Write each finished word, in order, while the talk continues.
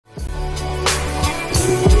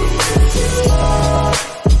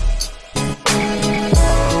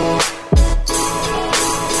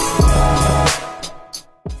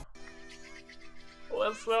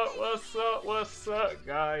What's up,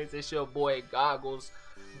 guys? It's your boy Goggles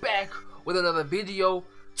back with another video.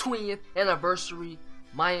 20th anniversary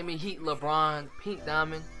Miami Heat LeBron Pink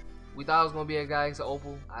Diamond. We thought it was gonna be a Galaxy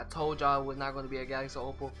Opal. I told y'all it was not gonna be a Galaxy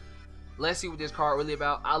Opal. Let's see what this card really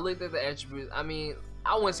about. I looked at the attributes. I mean,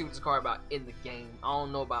 I want to see what this card about in the game. I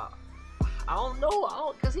don't know,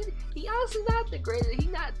 cause he honestly not the greatest.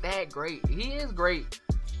 He's not that great. He is great.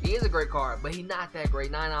 He is a great card, but he's not that great.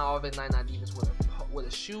 99 offense, 99 defense with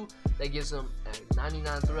a shoe that gives him a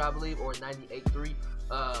 99.3, I believe, or 98.3.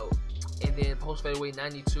 And then post fadeaway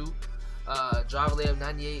 92. Drive layup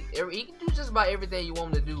 98. He can do just about everything you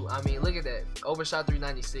want him to do. I mean, look at that. Overshot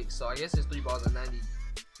 396. So I guess his 3 balls are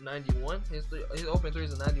 91. His open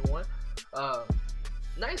 3s are 91.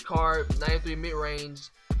 Nice card. 93 mid range.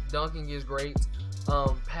 Dunking is great.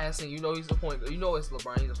 Passing, you know he's the point. You know it's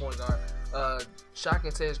LeBron. He's a point guard. Shot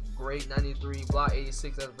contest, great. 93. Block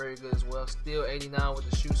 86. That's very good as well. Still 89 with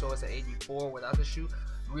the shoe, so it's an 84 without the shoe.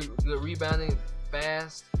 Good rebounding,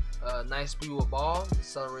 fast. Nice speed with ball.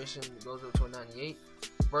 Acceleration goes up to a 98.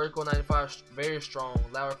 Vertical 95, very strong.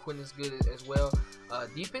 Lateral quickness is good as well.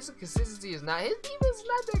 Defensive consistency is not. His defense is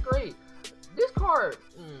not that great. This card,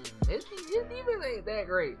 his defense ain't that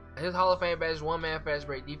great. His Hall of Fame badge: one man fast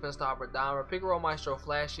break, defense stopper, dimer, pick and roll maestro,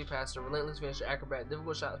 flashy passer, relentless finisher, acrobat,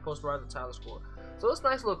 difficult shot, posterizer, Tyler score. So it's a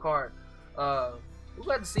nice little card. We're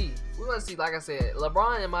going to see. Like I said,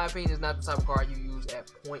 LeBron, in my opinion, is not the type of card you use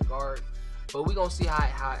at point guard. But we're going to see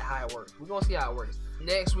how it works. We're going to see how it works.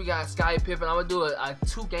 Next, we got Scottie Pippen. I'm going to do a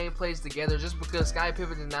 2 gameplays together just because Scottie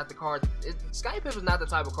Pippen is not the card. Scottie Pippen is not the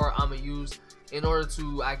type of card I'm going to use in order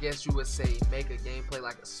to, I guess you would say, make a gameplay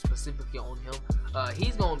like specifically on him.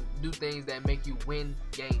 He's going to do things that make you win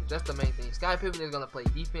games. That's the main thing. Scottie Pippen is going to play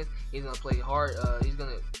defense. He's going to play hard. He's going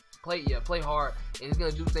to play hard. And he's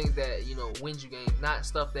going to do things that, you know, wins you games. Not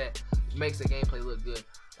stuff that makes the gameplay look good.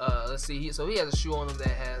 Let's see. So he has a shoe on him that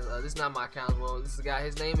has. This is not my account as well. This is a guy.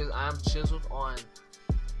 His name is I'm Chiseled on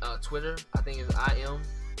Twitter. I think it's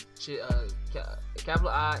capital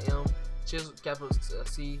I M Chiseled capital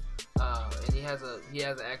C. And he has an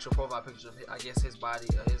actual profile picture of, I guess, his body,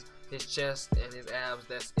 his chest and his abs.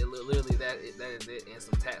 That's it. Literally that is it, and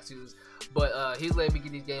some tattoos. But he's letting me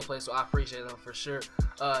get these gameplays, so I appreciate him for sure.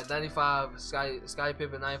 95 Scottie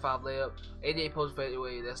Pippen 95 layup, 88 post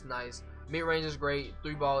fadeaway. That's nice. Mid range is great.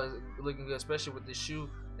 3 ball is looking good, especially with the shoe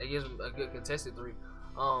that gives him a good contested 3.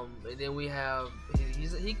 And then we have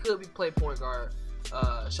he could be play point guard.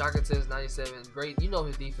 Shot contest 97, great. You know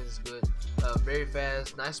his defense is good. Very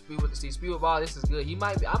fast, nice speed with the speed with ball. This is good. I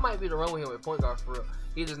might be the run with him with point guard for real.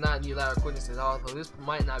 He does not need lateral quickness at all, so this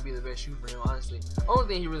might not be the best shoe for him, honestly. Only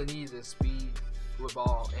thing he really needs is speed with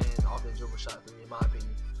ball and off the dribble shot 3, in my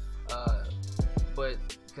opinion. But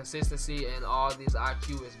consistency and all these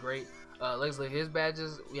IQ is great. Let's look at his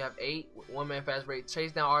badges. We have 8, one man fast break,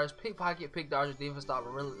 chase down artist, pickpocket, pick dodger, defense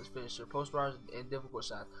stopper, relentless finisher, posterizer, and difficult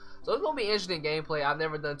shots. So it's gonna be interesting gameplay. I've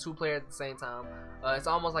never done 2 players at the same time. It's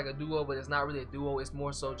almost like a duo, but it's not really a duo. It's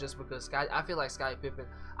more so just because I feel like Scottie Pippen,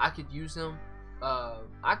 I could use him as,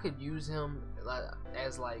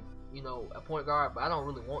 like, you know, a point guard, but I don't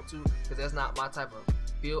really want to because that's not my type of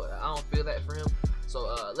feel. I don't feel that for him.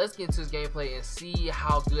 So let's get into this gameplay and see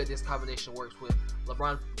how good this combination works with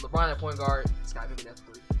LeBron at point guard, Scottie Pippen at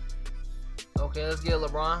 3. Okay, let's get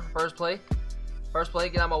LeBron. First play.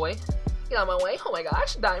 Get out of my way. Oh my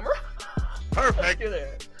gosh, dimer. Perfect. Look at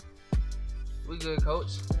that. We good,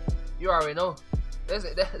 coach. You already know. That's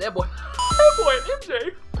it. That boy. That boy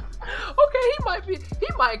MJ. Okay, he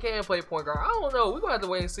might can play point guard. I don't know. We're gonna have to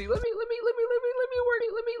wait and see. Let me work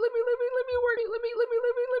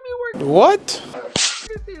it. What?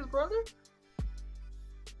 Look at this, brother.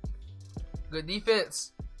 Good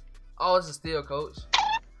defense. Oh, it's a steal, coach.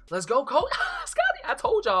 Let's go, coach. Scotty, I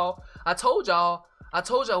told y'all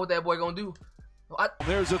what that boy gonna do.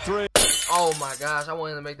 There's a 3. Oh my gosh, I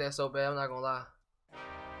wanted to make that so bad. I'm not gonna lie.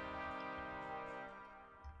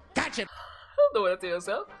 Gotcha. Don't do that to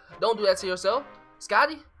yourself. Don't do that to yourself.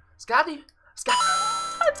 Scotty.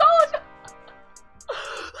 I told you.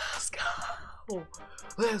 Let's go.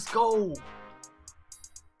 Let's go.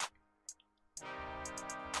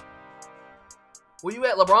 Where you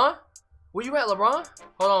at, LeBron?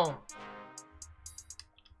 Hold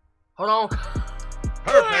on.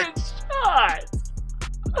 Perfect. Good shot.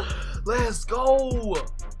 Let's go.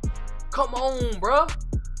 Come on, bro.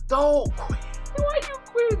 Don't quit. Why you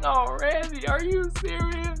quitting already? Are you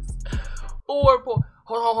serious? 4 points.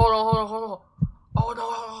 Hold on. Oh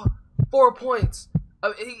no. 4 points.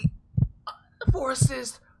 I mean, 4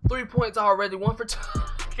 assists, 3 points already, 1 for 2.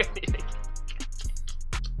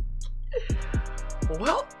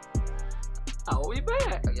 Well, I'll be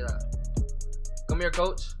back. Get up. Come here,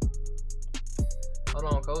 coach. Hold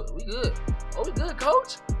on, coach. We good. Oh, we good,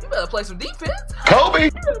 coach. You better play some defense. Kobe!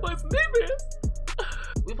 You better play some defense.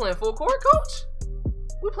 We playing full court, coach?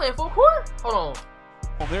 We playing full court? Hold on.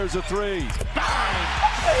 Oh, there's a 3.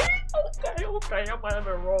 Okay. I might have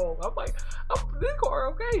been wrong. This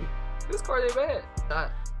card, okay. This card ain't bad.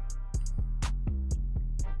 Shot.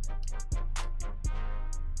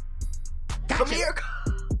 Come here.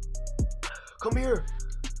 Come here.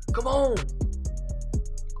 Come on.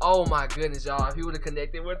 Oh my goodness, y'all. If he would have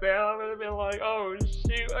connected with that, I would have been like, oh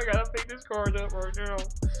shoot, I gotta pick this card up right now.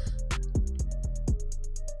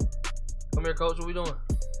 Come here, coach. What we doing?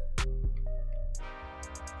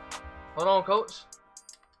 Hold on, coach.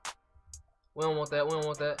 We don't want that. We don't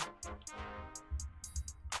want that.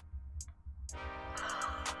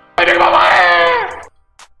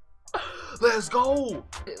 Let's go.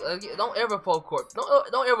 Don't ever full court.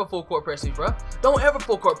 Don't ever full court press me, bro. Don't ever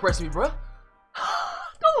full court press me, bro.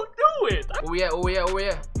 Don't do it. Where we at? Where we at? Where we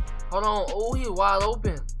at? Hold on. Oh, he's wide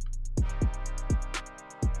open.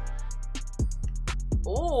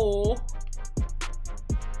 Oh.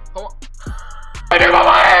 Come on.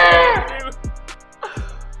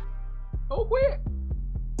 Oh, quick.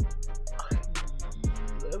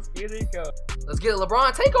 Let's get it go. Let's get it.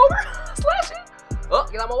 LeBron, take over. Slash it. Oh,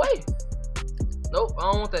 get out of my way. Nope, I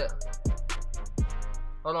don't want that.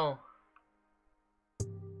 Hold on.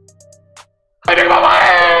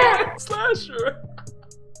 Slasher.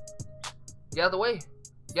 Get out of the way.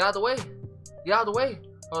 Get out of the way. Get out of the way.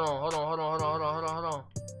 Hold on. Hold on. Hold on. Hold on. Hold on. Hold on. Hold on.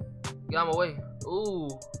 Get out of my way. Ooh.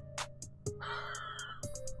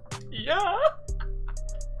 Yeah.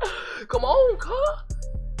 Come on, car.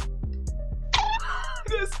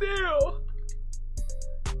 Good steal.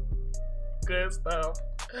 Good stuff.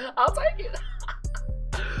 I'll take it.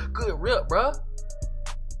 Good rip, bruh.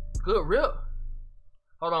 Good rip.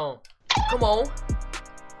 Hold on. Come on.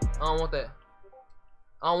 I don't want that.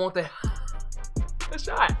 I don't want that. A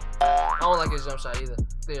shot. I don't like his jump shot either.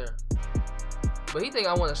 There. But he think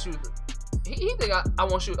I want to shoot. He think I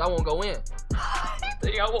want to shoot. I won't go in. He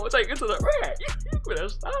think I won't take it to the rack. You better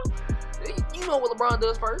stop. You know what LeBron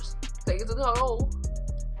does first. Take it to the hole.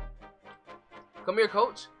 Come here,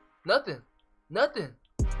 coach. Nothing. Nothing.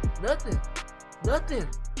 Nothing. Nothing.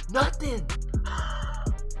 Nothing.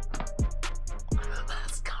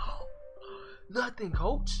 Let's go. Nothing,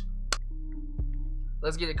 coach.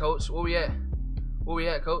 Let's get it, coach. Where we at? Where we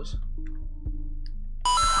at, coach?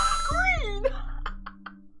 Green.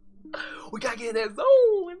 We gotta get in that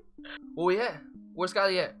zone. Where we at? Where's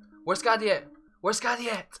Scotty at? Where's Scotty at? Where's Scotty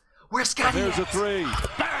at? Where's Scotty at? There's a 3.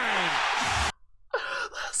 Bang!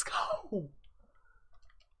 Let's go.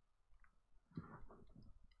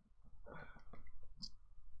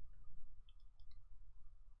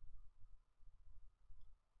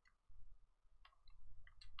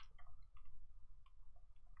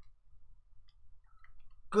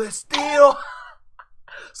 Good steal.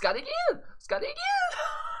 Scotty again. Scotty again.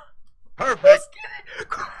 Perfect. Let's get it.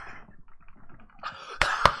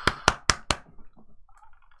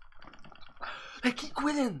 They keep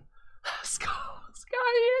winning. Let's go.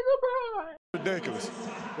 Scotty and LeBron. Ridiculous.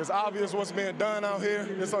 It's obvious what's being done out here.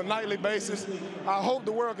 It's on a nightly basis. I hope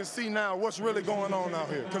the world can see now what's really going on out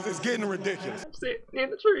here, because it's getting ridiculous. I'm sitting in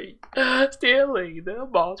the tree, stealing the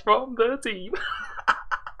balls from the team.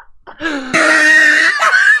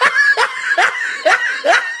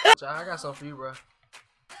 I got something for you, bro.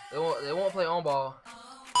 They won't play on ball.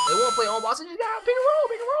 They won't play on ball, so you gotta pick and roll,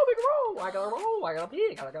 pick and roll, pick and roll. I gotta roll, I gotta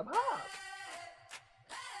pick, I gotta pop.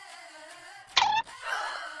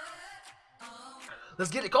 Let's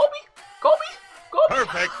get it, Kobe! Kobe! Kobe!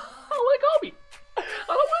 Perfect. I want Kobe. I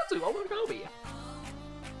don't want to. I want Kobe.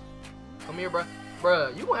 Come here, bro.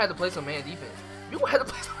 Bruh, you gonna have to play some man defense. You gonna have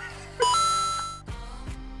to play some man defense.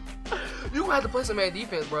 You gonna have to play some man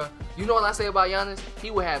defense, bro. You know what I say about Giannis? He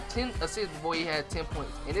would have 10 assists before he had 10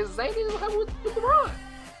 points. And it's the same thing that happened with LeBron.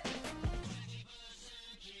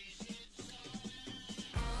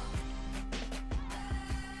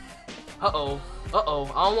 Uh-oh. Uh-oh.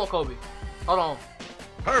 I don't want Kobe. Hold on.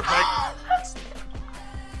 Perfect.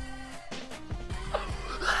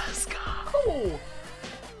 Let's go.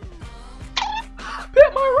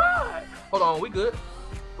 Bet my ride. Hold on. We good.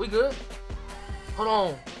 We good. Hold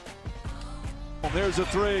on. There's a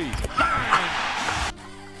 3.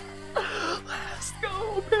 Let's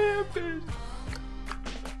go, Pippen.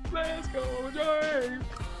 Let's go, James.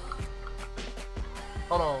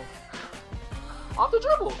 Hold on. Off the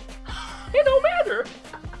dribble. It don't matter.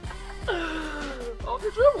 Off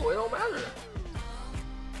the dribble, it don't matter.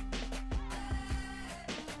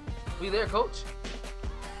 We there, coach?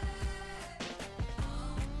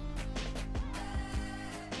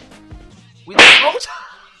 We there, coach?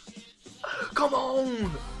 Come on!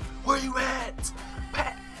 Where you at?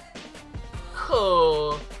 Pat.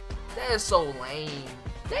 That is so lame.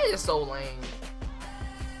 That is so lame.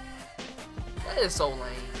 That is so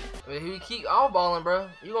lame. If you keep all balling, bro,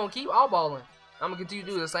 you gonna keep all balling. I'm gonna continue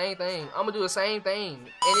to do the same thing. I'm gonna do the same thing, and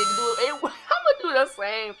I'm gonna do the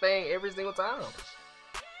same thing every single time.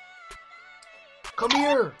 Come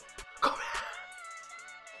here. Come here.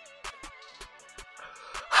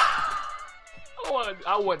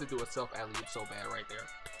 I wanted to do a self alley-oop so bad right there.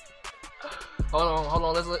 Hold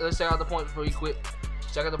on. Let's check out the points before you quit.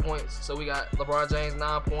 Check out the points. So we got LeBron James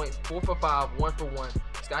 9 points, 4 for 5, 1 for 1.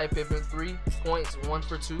 Scottie Pippen 3 points, 1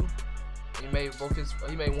 for 2. He made 1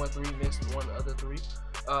 3, missed 1 other 3.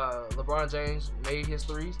 LeBron James made his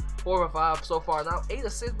 3s, 4 for 5 so far. Now 8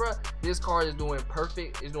 assists, bro. This card is doing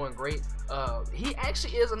perfect. He's doing great. He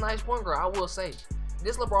actually is a nice point guard, I will say.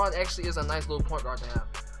 This LeBron actually is a nice little point guard to have.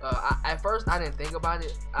 At first, I didn't think about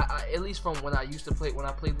it. At least from when I used to play, when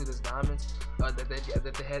I played through this Diamonds that they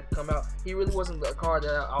had come out, he really wasn't the card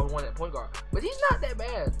that I wanted at point guard. But he's not that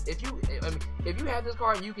bad. If you have this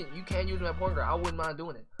card, you can use him at point guard. I wouldn't mind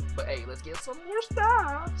doing it. But hey, let's get some more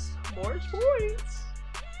stops, more points.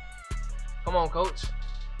 Come on, coach.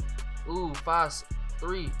 Ooh, 5,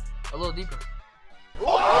 3, a little deeper. He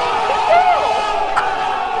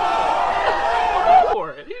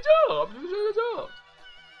jumped. He should have jumped.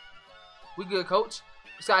 We good, coach.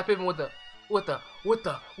 Scottie Pippen with the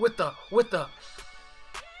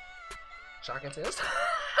shock and test. I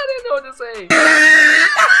didn't know what to say.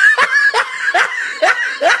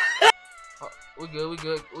 Oh, we good.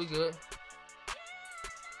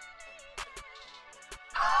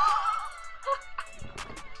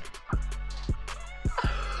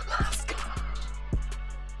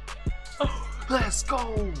 Let's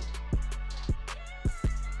go.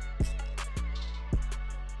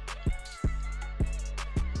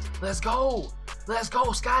 Let's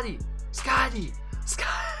go, Scotty.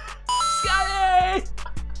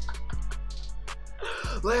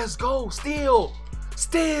 Let's go, steal.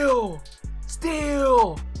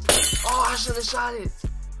 Oh, I should have shot it.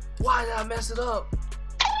 Why did I mess it up?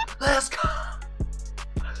 Let's go.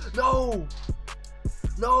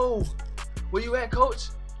 No. Where you at, coach?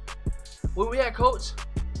 Where we at, coach?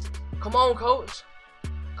 Come on, coach.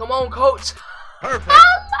 Perfect. I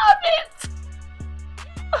love it.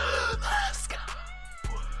 Let's go.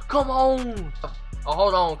 Come on. Oh,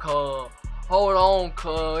 hold on,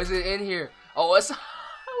 cuz. Is it in here? Oh, it's. I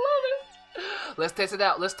love it. Let's test it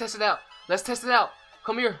out.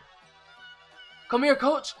 Come here,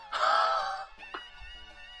 coach.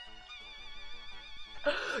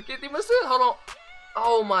 Get the assist. Hold on.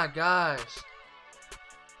 Oh my gosh.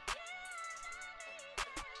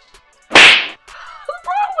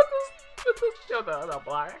 The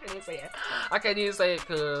block. I can't even say it.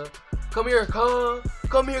 Cuz. Come here. Hold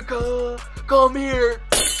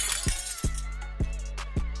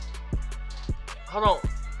on.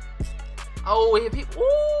 Oh, if he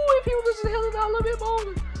was just held it out a little bit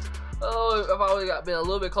longer. Oh, if I would have been a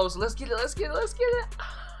little bit closer. Let's get it. I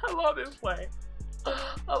love this play.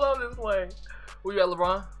 Where you at,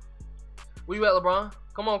 LeBron?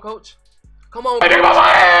 Come on, coach.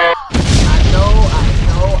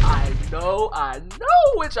 I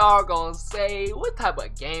know what y'all gonna say. What type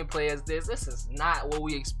of gameplay is this? This is not what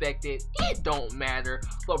we expected. It don't matter.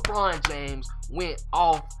 LeBron James went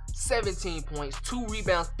off. 17 points, 2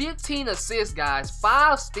 rebounds, 15 assists, guys,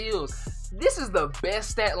 5 steals. This is the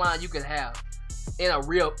best stat line you can have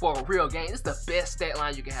for a real game. This is the best stat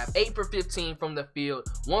line you can have. 8 for 15 from the field,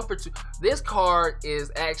 1 for 2. This card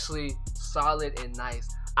is actually solid and nice.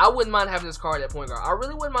 I wouldn't mind having this card at point guard. I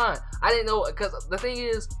really wouldn't mind. I didn't know, because the thing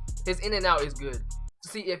is, his in and out is good.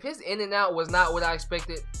 See, if his in and out was not what I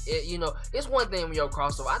expected, it's one thing when you're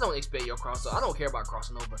crossover. I don't expect your crossover. I don't care about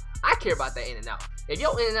crossing over. I care about that in and out. If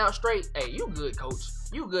you're in and out straight, hey, you good, coach.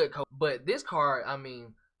 But this card, I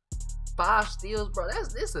mean, 5 steals, bro.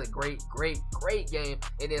 This is a great game.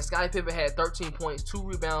 And then Scottie Pippen had 13 points, 2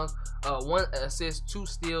 rebounds, 1 assist, 2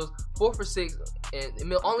 steals, 4 for 6,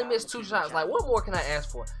 and only missed 2 shots. Like, what more can I ask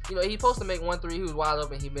for? He's supposed to make 1 3. He was wide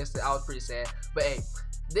open. He missed it. I was pretty sad. But hey,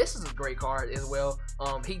 this is a great card as well.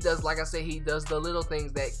 He does, like I said, he does the little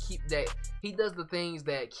things that keep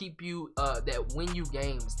you that win you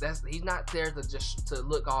games. He's not there to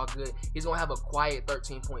look all good. He's gonna have a quiet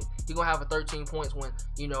 13 points. He's gonna have a 13 points when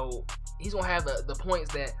he's gonna have the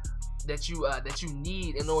points that that you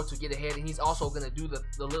need in order to get ahead, and he's also gonna do the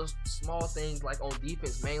little small things like on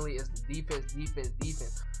defense. Mainly is defense.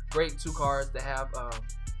 Great 2 cards to have.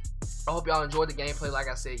 I hope y'all enjoyed the gameplay. Like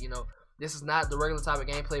I said, you know, this is not the regular type of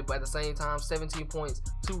gameplay, but at the same time, 17 points,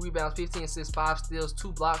 2 rebounds, 15 assists, 5 steals,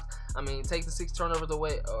 2 blocks. I mean, take the 6 turnovers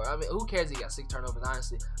away. Or I mean, who cares if he got 6 turnovers,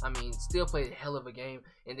 honestly? I mean, still played a hell of a game.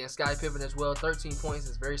 And then Scottie Pippen as well, 13 points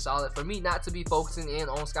is very solid. For me not to be focusing in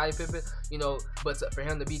on Scottie Pippen, you know, but for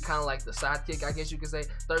him to be kind of like the sidekick, I guess you could say.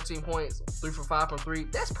 13 points, 3 for 5 from 3.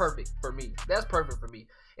 That's perfect for me. That's perfect for me.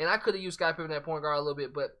 And I could have used Scottie Pippen at point guard a little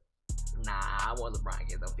bit, but nah, I want LeBron to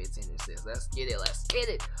get them 15 assists. Let's get it. Let's get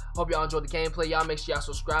it. Hope y'all enjoyed the gameplay. Y'all make sure y'all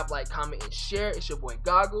subscribe, like, comment, and share. It's your boy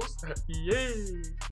Goggles. Yeah.